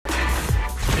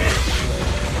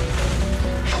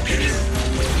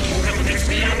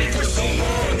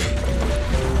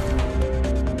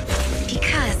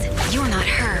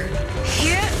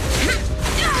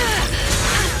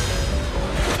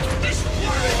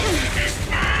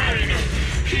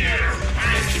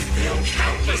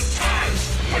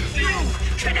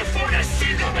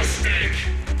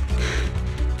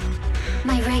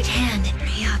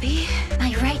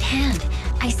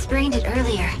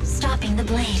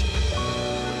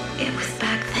It was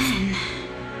back then.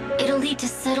 It'll lead to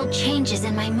subtle changes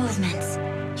in my movements.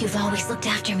 You've always looked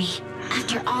after me,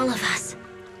 after all of us.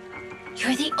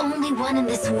 You're the only one in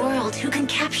this world who can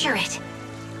capture it.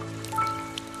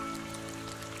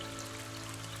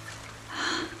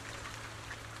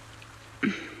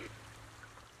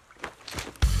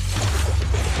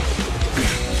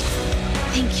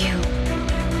 Thank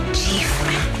you, Chief.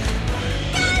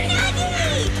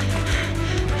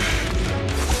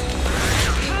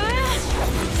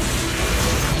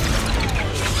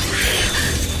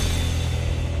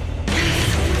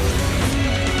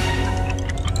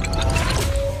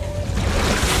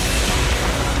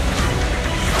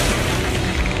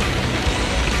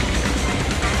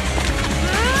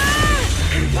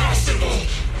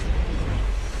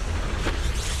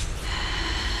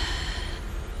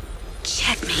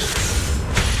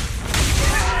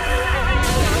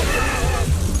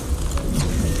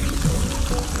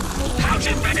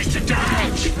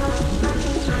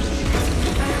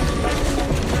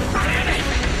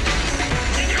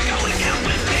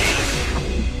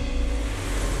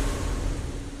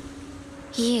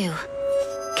 You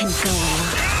can go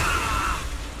alone.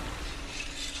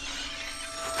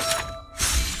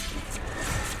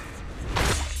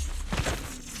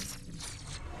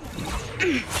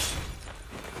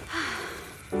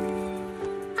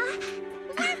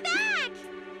 We're back!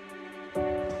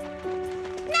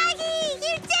 Nagi,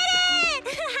 you did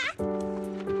it!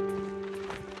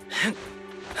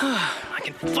 I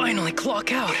can finally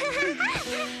clock out.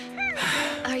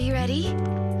 Are you ready?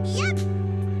 Yep.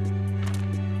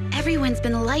 Everyone's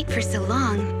been light for so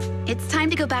long. It's time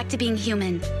to go back to being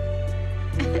human.